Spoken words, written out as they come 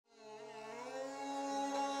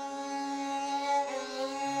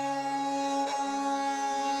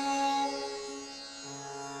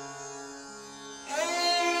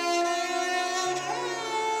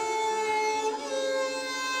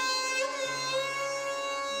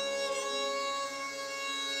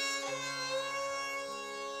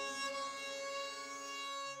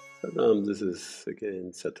This is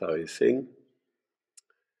again Hari Singh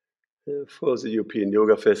for the European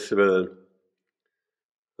Yoga Festival,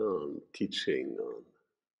 teaching on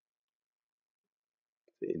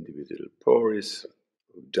the individual Pauris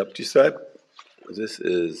of Japji Sahib. This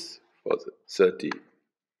is for the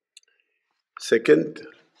 32nd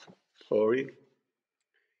Pauri,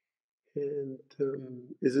 and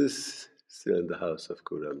this is still in the house of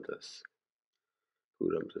Guru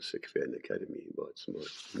Ramdas Academy in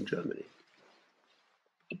Portsmouth in Germany.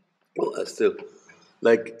 Well, I still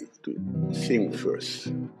like to sing first.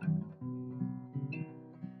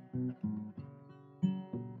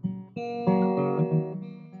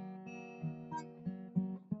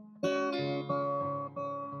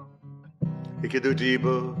 Ikidu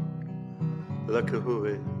jibo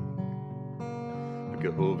lakahuwe,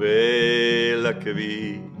 lakahuwe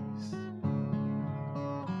lakavis,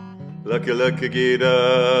 lakalakagira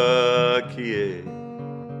kie,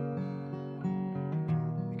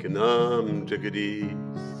 ikanam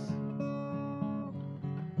jagadis,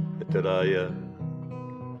 etaraya,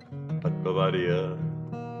 patpavaria,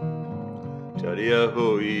 charya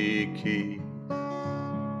hoiki,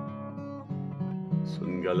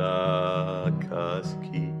 sungala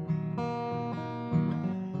kaski,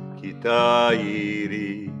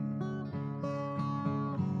 Kitayiri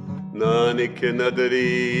Nanik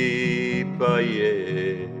Nadari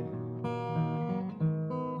Paye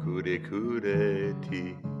Kure Kureti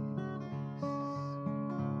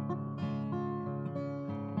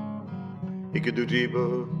Ikadujibo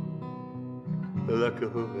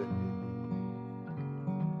Lakahove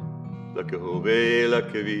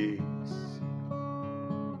Lakavis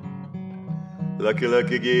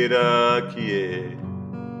Lakalakigira Kie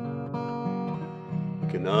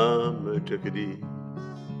Kanam Chakadi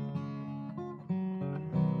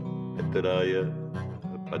Etaraya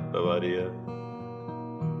Patpavaria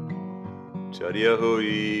Charya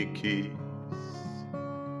Hoiki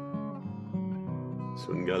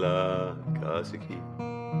Sungala Kasiki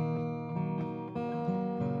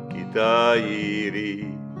Kitayiri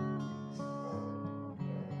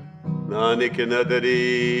Nanik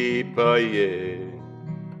Nadari Paye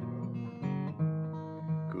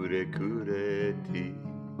Kure Kureti.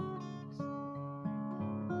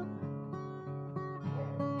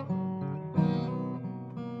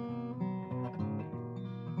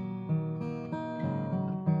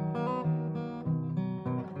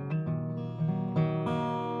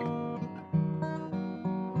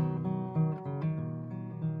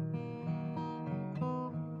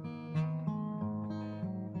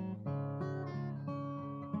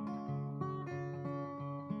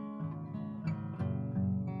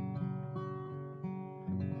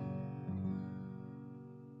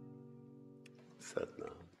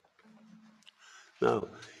 Satnam. Now,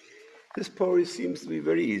 this Pauri seems to be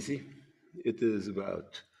very easy. It is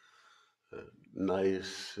about a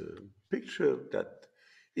nice picture that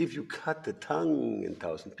if you cut the tongue in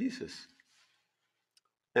 1,000 pieces,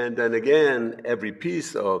 and then again, every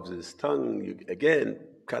piece of this tongue, you again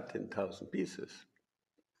cut in 1,000 pieces,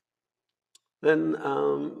 then,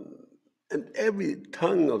 and every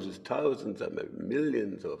tongue of these thousands, maybe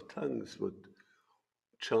millions of tongues would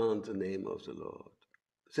chant the name of the Lord.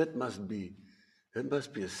 That must be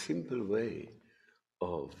a simple way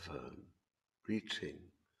of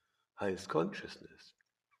reaching highest consciousness.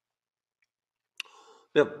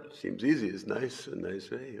 Yeah, seems easy. It's nice, a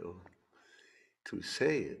nice way to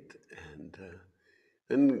say it. And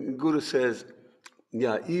then Guru says,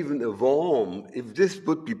 yeah, even a worm, if this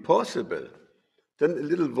would be possible, then a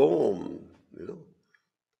little worm,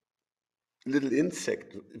 little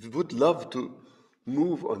insect, would love to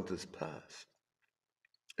move on this path.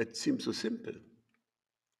 It seems so simple.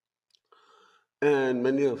 And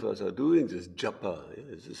many of us are doing this jappa.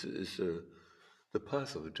 Yes, this is the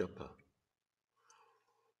path of jappa.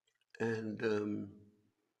 And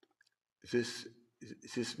this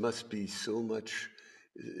must be so much.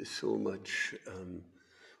 There's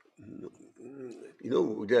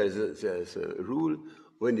a rule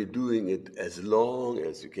when you're doing it as long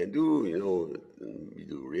as you can do. You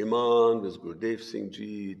do Raman with Gurudev Singh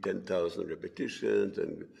Ji, 10,000 repetitions,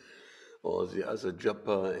 and all the other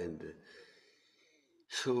japa, and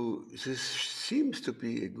so this seems to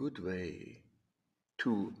be a good way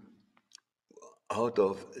to, out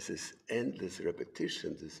of this endless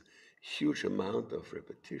repetition, this huge amount of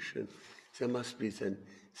repetition, there must be then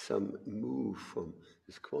some move from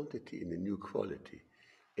this quantity in a new quality,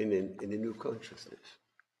 in a new consciousness.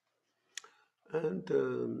 And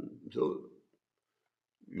so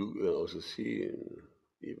you can also see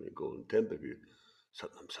even in Golden Temple,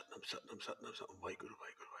 Satnam, Satnam, Satnam, Satnam, Satnam, Vaheguru,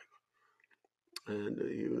 Vaheguru, Vaheguru. And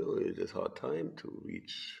it is hard time to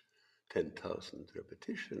reach 10,000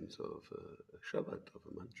 repetitions of a Shabbat, of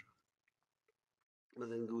a mantra. But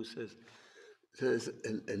then Guru says, there's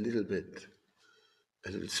a little bit,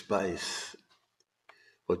 a little spice,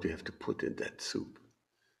 what we have to put in that soup.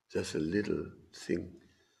 There's a little thing,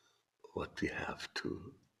 what we have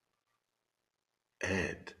to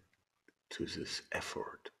add to this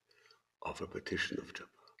effort of repetition of japa.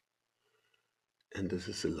 And this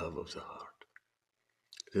is the love of the heart.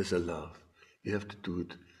 There's a love. You have to do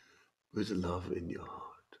it with love in your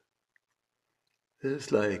heart.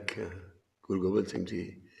 It's like Guru Gobind Singh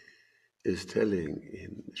Ji is telling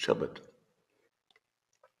in Shabbat,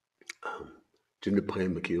 Jinne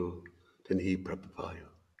prem kiyo, then he prapapayo.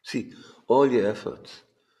 See, all your efforts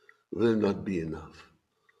will not be enough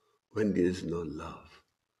when there is no love.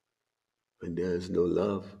 When there is no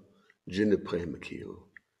love, Jinne prem kiyo,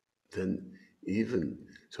 then even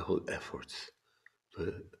the whole efforts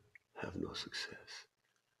will have no success.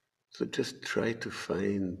 So just try to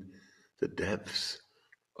find the depths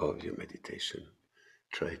of your meditation.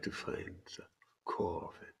 Try to find the core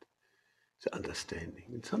of it, the understanding.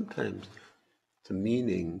 And sometimes the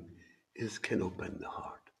meaning can open the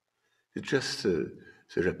heart. It's just the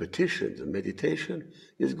repetition, the meditation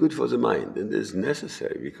is good for the mind and is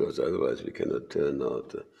necessary because otherwise we cannot turn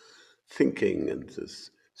out thinking and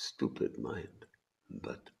this stupid mind.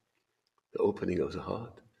 But the opening of the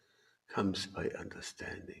heart comes by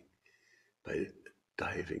understanding, by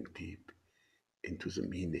diving deep into the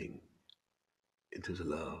meaning, into the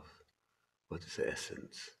love, what is the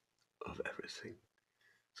essence of everything.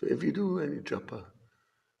 So if you do any japa,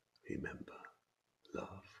 remember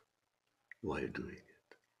love while doing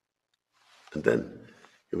it. And then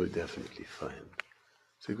you will definitely find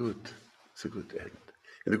the good end.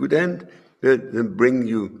 And the good end will then bring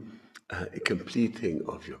you a completing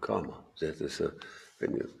of your karma. That is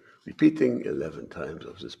when you're repeating 11 times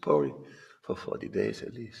of this Pauri for 40 days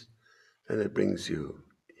at least, then it brings you,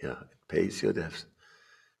 it pays your debts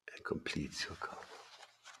and completes your karma.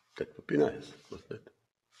 That would be nice, wouldn't it?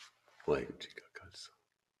 Waheguru Ji Ka Khalsa,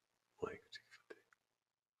 Waheguru Ji Ki Fateh.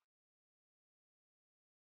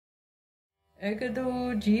 एक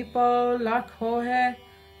दो जीपो लख हो है,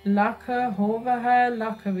 लख होव है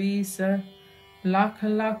लख 20, लख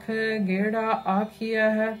लख गेड़ा आखिया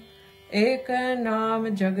है, एक नाम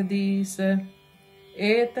जगदीश।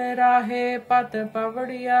 एत राहे पत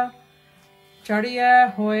पवड़िया, चढ़िया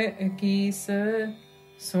होए 21,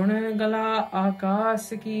 सुन गला आकाश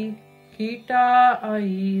की, कीटा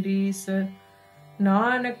आई रीस।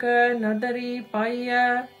 नानक नदरी पाइया,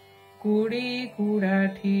 कूड़ी कूड़ा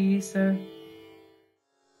ठीस।